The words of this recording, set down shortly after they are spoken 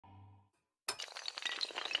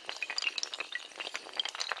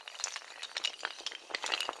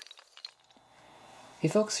Hey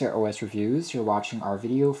folks, here at OS Reviews. You're watching our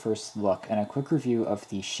video first look and a quick review of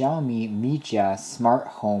the Xiaomi Mijia Smart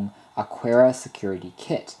Home Aqara Security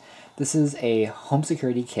Kit. This is a home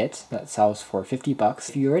security kit that sells for 50 bucks.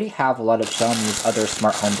 If you already have a lot of Xiaomi's other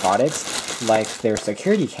smart home products, like their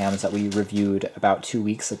security cams that we reviewed about 2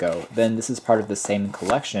 weeks ago, then this is part of the same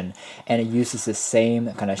collection, and it uses the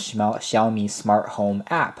same kind of Xiaomi smart home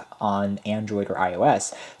app on Android or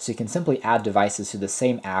iOS. So you can simply add devices to the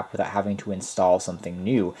same app without having to install something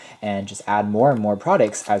new, and just add more and more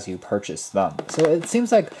products as you purchase them. So it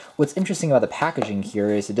seems like what's interesting about the packaging here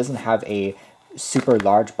is it doesn't have a super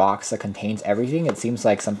large box that contains everything. It seems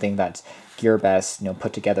like something that Gearbest,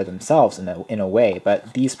 put together themselves in a way,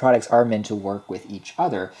 but these products are meant to work with each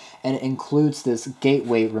other, and it includes this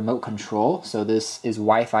gateway remote control. So this is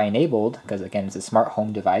Wi-Fi enabled because again it's a smart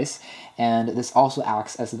home device, and this also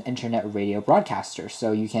acts as an internet radio broadcaster.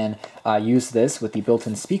 So you can use this with the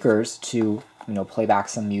built-in speakers to play back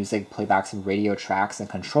some music, play back some radio tracks, and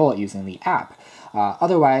control it using the app.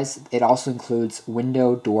 Otherwise, it also includes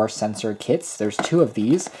window door sensor kits. There's 2 of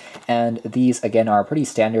these, and these again are pretty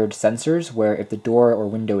standard sensors where if the door or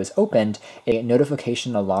window is opened, a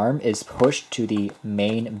notification alarm is pushed to the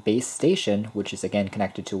main base station, which is again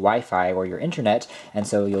connected to Wi-Fi or your internet, and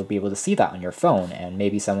so you'll be able to see that on your phone, and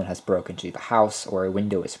maybe someone has broken into the house or a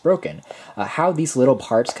window is broken. How these little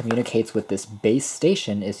parts communicates with this base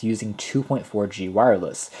station is using 2.4G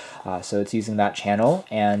wireless. So it's using that channel,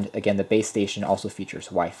 and again the base station also features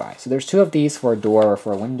Wi-Fi. So there's 2 of these for a door or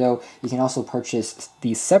for a window. You can also purchase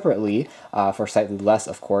these separately for slightly less,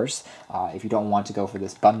 of course, if you don't want to go for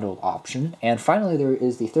this bundled option. And finally, there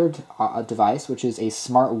is the third device, which is a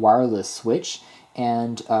smart wireless switch.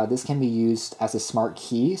 And this can be used as a smart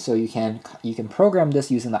key, so you can program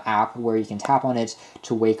this using the app where you can tap on it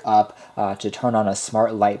to wake up, to turn on a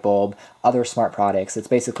smart light bulb, other smart products. It's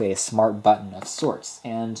basically a smart button of sorts,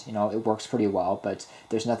 and it works pretty well, but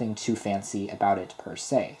there's nothing too fancy about it per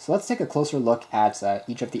se. So let's take a closer look at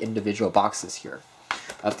each of the individual boxes here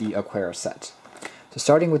of the Aqara set. So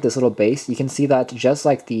starting with this little base, you can see that just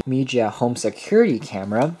like the Mijia home security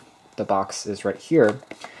camera, the box is right here,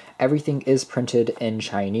 everything is printed in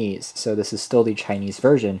Chinese, so this is still the Chinese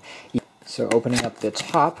version. So opening up the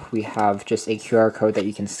top, we have just a QR code that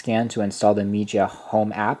you can scan to install the Mijia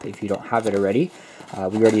Home app if you don't have it already.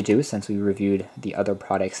 We already do, since we reviewed the other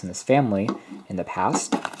products in this family in the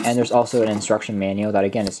past. And there's also an instruction manual that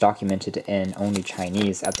again is documented in only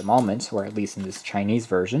Chinese at the moment, or at least in this Chinese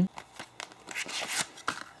version.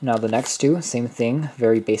 Now the next 2, same thing,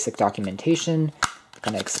 very basic documentation,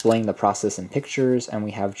 kind of explain the process in pictures, and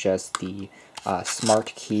we have just the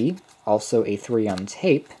smart key, also a 3M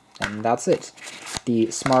tape, and that's it. The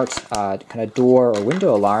smart kind of door or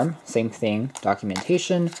window alarm, same thing,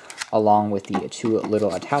 documentation, along with the 2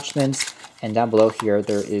 little attachments, and down below here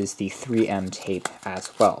there is the 3M tape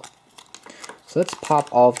as well. So let's pop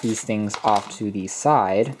all of these things off to the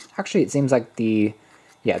side. Actually, it seems like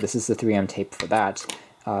this is the 3M tape for that.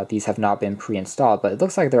 These have not been pre-installed, but it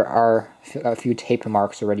looks like there are a few tape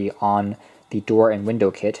marks already on the door and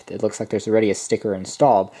window kit. It looks like there's already a sticker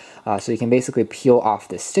installed, so you can basically peel off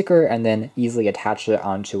this sticker and then easily attach it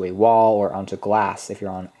onto a wall or onto glass if you're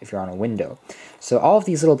on a window. So all of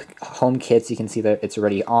these little home kits, you can see that it's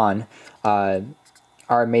already on,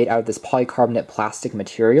 are made out of this polycarbonate plastic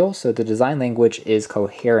material, so the design language is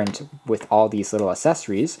coherent with all these little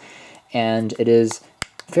accessories, and it is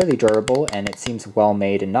fairly durable, and it seems well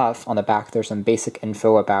made enough. On the back there's some basic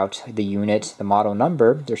info about the unit, the model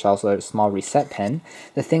number. There's also a small reset pin.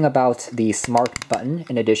 The thing about the smart button,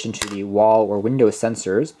 in addition to the wall or window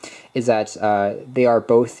sensors, is that they are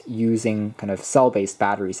both using kind of cell-based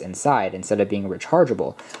batteries inside instead of being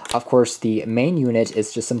rechargeable. Of course, the main unit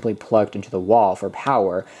is just simply plugged into the wall for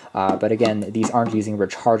power, but again, these aren't using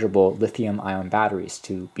rechargeable lithium-ion batteries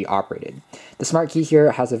to be operated. The smart key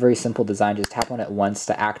here has a very simple design. Just tap on it once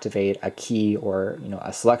to activate a key or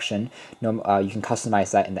a selection. You can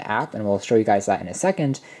customize that in the app, and we'll show you guys that in a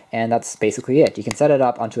second, and that's basically it. You can set it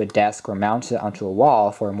up onto a desk or mount it onto a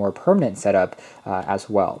wall for a more permanent setup as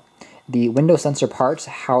well. The window sensor part,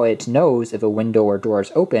 how it knows if a window or door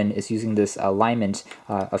is open, is using this alignment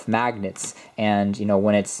of magnets, and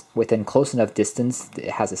when it's within close enough distance,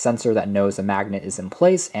 it has a sensor that knows the magnet is in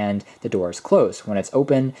place and the door is closed. When it's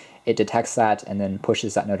open, it detects that and then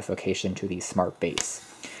pushes that notification to the smart base.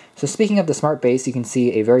 So speaking of the smart base, you can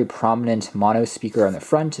see a very prominent mono speaker on the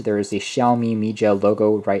front. There is a Xiaomi Mijia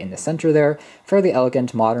logo right in the center there. Fairly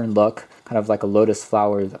elegant, modern look, kind of like a lotus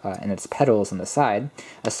flower and its petals on the side,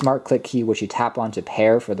 a smart click key which you tap on to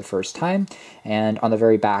pair for the first time, and on the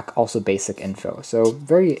very back also basic info. So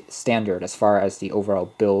very standard as far as the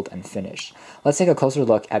overall build and finish. Let's take a closer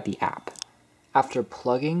look at the app. After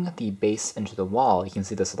plugging the base into the wall, you can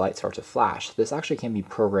see this light start to flash. This actually can be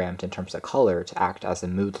programmed in terms of color to act as a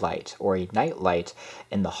mood light or a night light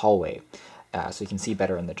in the hallway. So you can see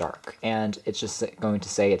better in the dark. And it's just going to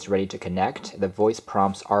say it's ready to connect. The voice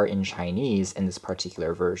prompts are in Chinese in this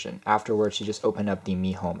particular version. Afterwards, you just open up the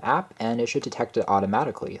Mi Home app and it should detect it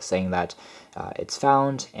automatically, saying that it's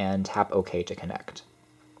found, and tap OK to connect.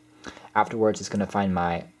 Afterwards, it's going to find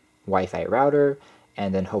my Wi-Fi router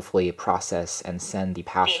and then hopefully process and send the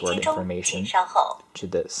password information to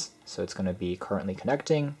this. So it's going to be currently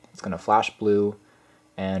connecting, it's going to flash blue,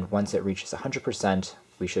 and once it reaches 100%,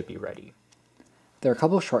 we should be ready. There are a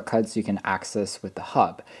couple of shortcuts you can access with the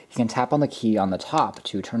hub. You can tap on the key on the top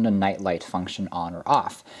to turn the nightlight function on or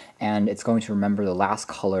off, and it's going to remember the last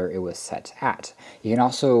color it was set at. You can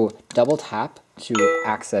also double tap to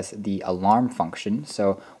access the alarm function.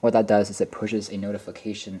 So what that does is it pushes a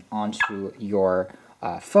notification onto your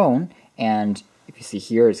phone, and if you see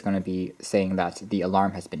here, it's going to be saying that the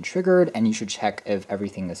alarm has been triggered and you should check if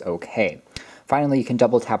everything is okay. Finally, you can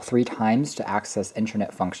double tap 3 times to access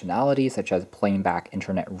internet functionality, such as playing back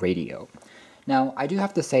internet radio. Now, I do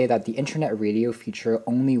have to say that the internet radio feature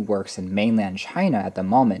only works in mainland China at the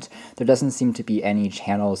moment. There doesn't seem to be any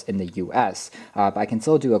channels in the US, but I can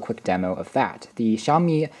still do a quick demo of that. The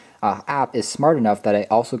Xiaomi app is smart enough that it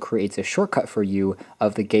also creates a shortcut for you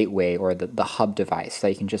of the gateway or the hub device, so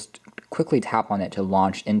you can just quickly tap on it to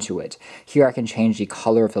launch into it. Here I can change the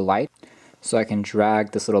color of the light. So I can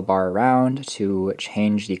drag this little bar around to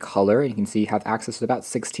change the color. You can see you have access to about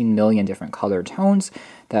 16 million different color tones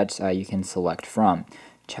that you can select from.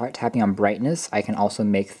 Tapping on brightness, I can also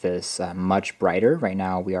make this much brighter. Right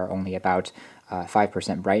now we are only about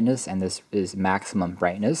 5% brightness, and this is maximum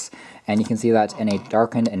brightness. And you can see that in a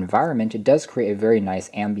darkened environment, it does create a very nice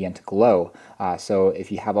ambient glow. So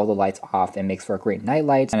if you have all the lights off, it makes for a great night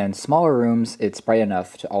light. And in smaller rooms, it's bright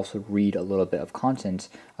enough to also read a little bit of content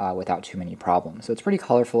without too many problems. So it's pretty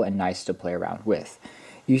colorful and nice to play around with.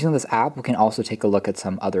 Using this app, we can also take a look at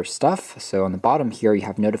some other stuff. So on the bottom here, you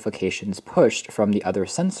have notifications pushed from the other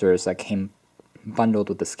sensors that came bundled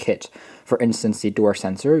with this kit. For instance, the door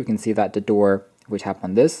sensor, you can see that the door, if we tap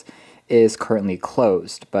on this, is currently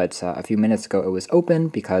closed, but a few minutes ago it was open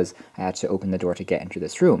because I had to open the door to get into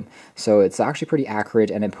this room. So it's actually pretty accurate,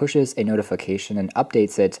 and it pushes a notification and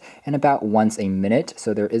updates it in about once a minute,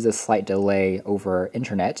 so there is a slight delay over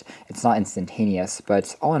internet. It's not instantaneous,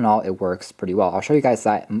 but all in all it works pretty well. I'll show you guys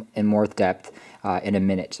that in more depth in a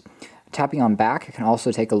minute. Tapping on back, you can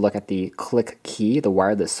also take a look at the click key, the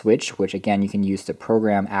wireless switch, which again you can use to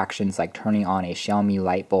program actions like turning on a Xiaomi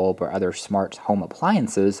light bulb or other smart home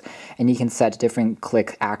appliances, and you can set different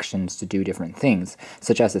click actions to do different things,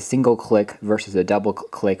 such as a single click versus a double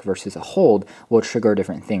click versus a hold will trigger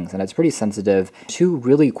different things, and it's pretty sensitive. 2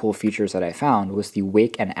 really cool features that I found was the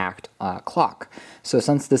wake and act clock. So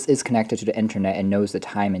since this is connected to the internet and knows the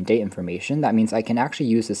time and date information, that means I can actually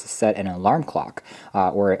use this to set an alarm clock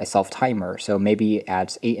or a self-timer. So maybe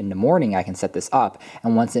at 8 in the morning I can set this up,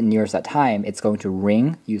 and once it nears that time, it's going to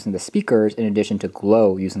ring using the speakers in addition to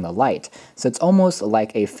glow using the light. So it's almost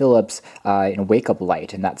like a Philips wake-up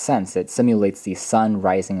light in that sense. It simulates the sun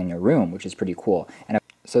rising in your room, which is pretty cool. And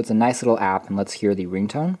so it's a nice little app, and let's hear the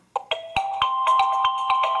ringtone.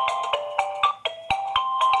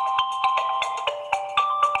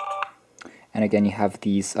 And again, you have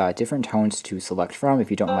these different tones to select from if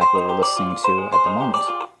you don't like what you're listening to at the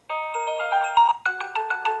moment.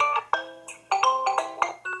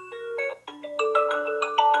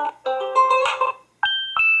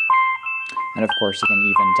 And of course, you can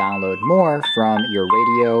even download more from your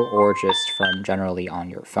radio or just from generally on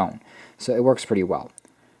your phone. So it works pretty well.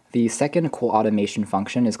 The second cool automation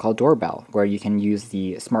function is called doorbell, where you can use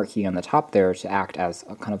the smart key on the top there to act as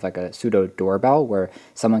kind of like a pseudo doorbell, where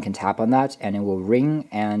someone can tap on that and it will ring,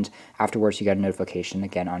 and afterwards you get a notification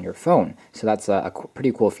again on your phone. So that's a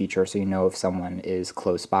pretty cool feature, so you know if someone is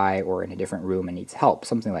close by or in a different room and needs help,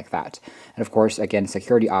 something like that. And of course, again,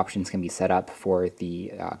 security options can be set up for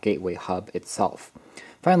the gateway hub itself.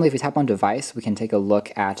 Finally, if we tap on device, we can take a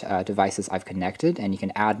look at devices I've connected, and you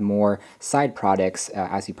can add more side products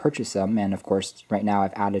as you purchase them. And of course, right now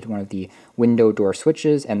I've added one of the window door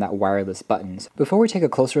switches and that wireless buttons. Before we take a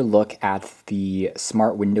closer look at the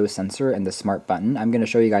smart window sensor and the smart button, I'm going to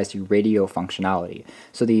show you guys the radio functionality.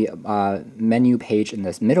 So the menu page in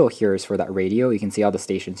this middle here is for that radio. You can see all the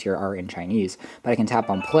stations here are in Chinese, but I can tap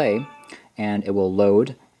on play and it will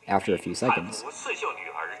load after a few seconds.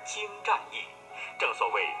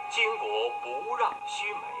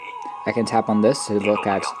 I can tap on this to look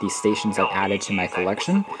at the stations I've added to my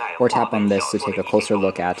collection, or tap on this to take a closer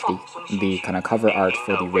look at the kind of cover art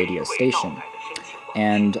for the radio station.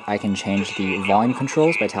 And I can change the volume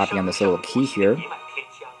controls by tapping on this little key here.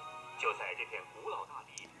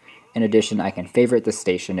 In addition, I can favorite the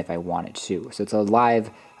station if I wanted to. So it's a live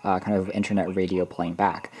kind of internet radio playing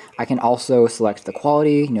back. I can also select the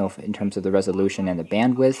quality, in terms of the resolution and the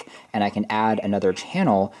bandwidth, and I can add another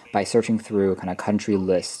channel by searching through kind of country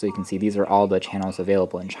lists. So you can see these are all the channels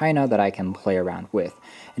available in China that I can play around with.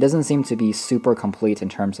 It doesn't seem to be super complete in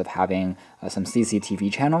terms of having some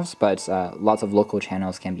CCTV channels, but lots of local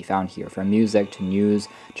channels can be found here, from music to news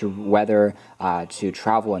to weather to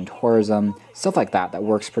travel and tourism, stuff like that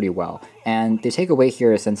works pretty well. And the takeaway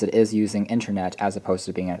here is, since it is using internet as opposed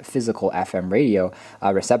to being a physical FM radio,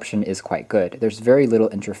 reception is quite good. There's very little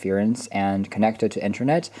interference, and connected to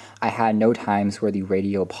internet, I had no times where the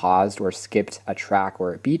radio paused or skipped a track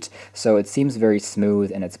or a beat, so it seems very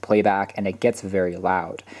smooth in its playback, and it gets very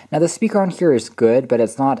loud. Now the speaker on here is good, but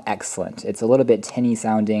it's not excellent. It's a little bit tinny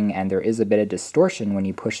sounding, and there is a bit of distortion when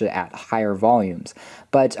you push it at higher volumes.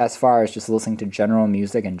 But as far as just listening to general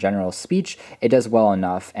music and general speech, it does well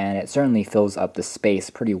enough, and it certainly fills up the space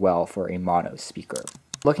pretty well for a mono speaker.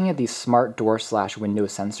 Looking at the smart door/window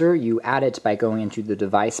sensor, you add it by going into the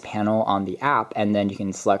device panel on the app, and then you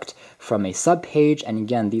can select from a sub-page. And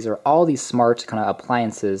again, these are all these smart kind of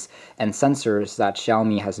appliances and sensors that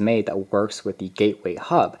Xiaomi has made that works with the Gateway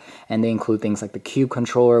Hub. And they include things like the Cube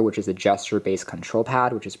controller, which is a gesture-based control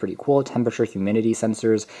pad, which is pretty cool, temperature, humidity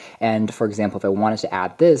sensors. And for example, if I wanted to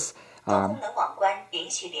add this,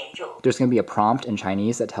 there's going to be a prompt in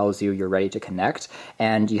Chinese that tells you you're ready to connect,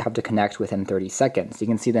 and you have to connect within 30 seconds. You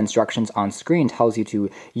can see the instructions on screen tells you to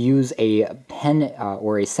use a pen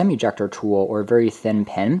or a semi-ejector tool or a very thin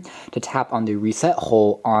pen to tap on the reset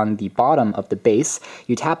hole on the bottom of the base.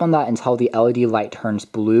 You tap on that until the LED light turns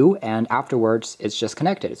blue, and afterwards it's just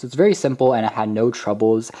connected. So it's very simple, and I had no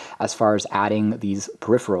troubles as far as adding these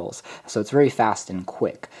peripherals. So it's very fast and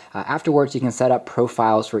quick. Afterwards, you can set up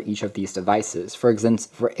profiles for each of these devices. For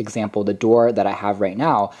example, the door that I have right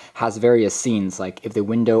now has various scenes, like if the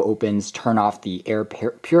window opens, turn off the air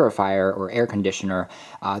purifier or air conditioner.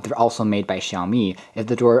 They're also made by Xiaomi. If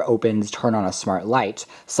the door opens, turn on a smart light,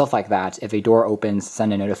 stuff like that. If a door opens,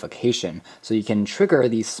 send a notification. So you can trigger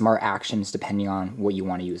these smart actions depending on what you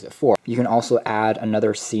want to use it for. You can also add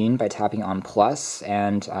another scene by tapping on plus,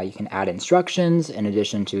 and you can add instructions in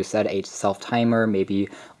addition to set a self-timer, maybe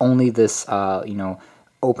only this,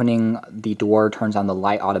 opening the door turns on the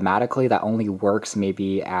light automatically. That only works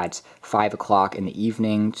maybe at 5 o'clock in the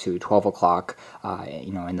evening to 12 o'clock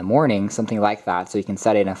in the morning, something like that. So you can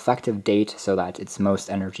set an effective date so that it's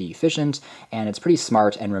most energy efficient, and it's pretty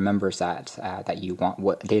smart and remembers that you want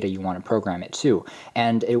what data you want to program it to.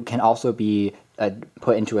 And it can also be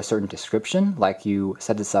put into a certain description, like you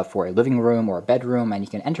set this up for a living room or a bedroom, and you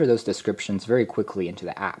can enter those descriptions very quickly into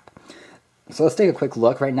the app. So let's take a quick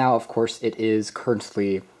look. Right now, of course, it is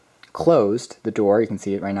currently closed, the door. You can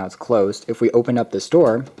see it right now, it's closed. If we open up this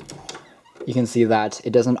door, you can see that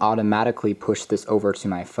it doesn't automatically push this over to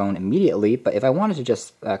my phone immediately, but if I wanted to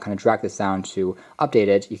just kind of drag this down to update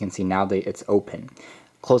it, you can see now that it's open.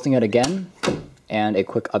 Closing it again, and a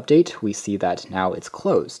quick update, we see that now it's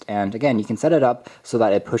closed. And again, you can set it up so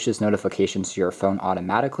that it pushes notifications to your phone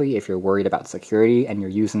automatically if you're worried about security and you're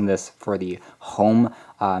using this for the home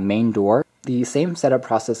main door. The same setup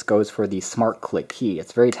process goes for the smart click key.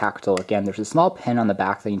 It's very tactile. Again, there's a small pin on the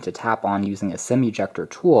back that you need to tap on using a semi-ejector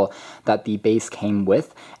tool that the base came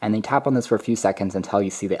with, and then tap on this for a few seconds until you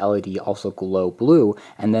see the LED also glow blue,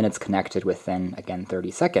 and then it's connected within, again, 30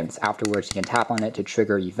 seconds. Afterwards, you can tap on it to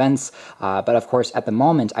trigger events, but of course, at the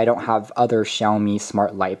moment, I don't have other Xiaomi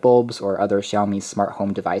smart light bulbs or other Xiaomi smart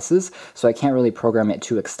home devices, so I can't really program it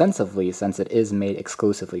too extensively since it is made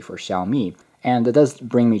exclusively for Xiaomi. And it does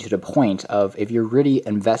bring me to the point of, if you're really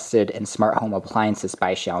invested in smart home appliances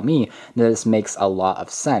by Xiaomi, this makes a lot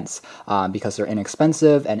of sense because they're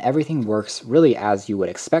inexpensive and everything works really as you would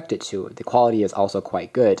expect it to. The quality is also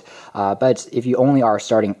quite good. But if you only are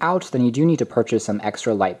starting out, then you do need to purchase some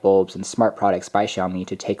extra light bulbs and smart products by Xiaomi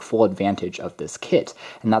to take full advantage of this kit.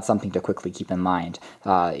 And that's something to quickly keep in mind.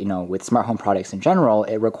 With smart home products in general,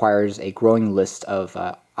 it requires a growing list of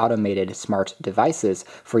automated smart devices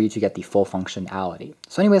for you to get the full functionality.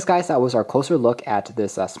 So anyways, guys, that was our closer look at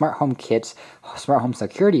this smart home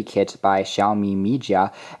security kit by Xiaomi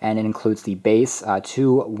Mijia, and it includes the base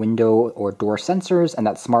 2 window or door sensors and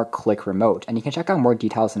that smart click remote. And you can check out more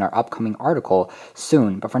details in our upcoming article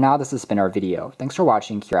soon. But for now, this has been our video. Thanks for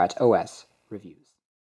watching here at OS Reviews.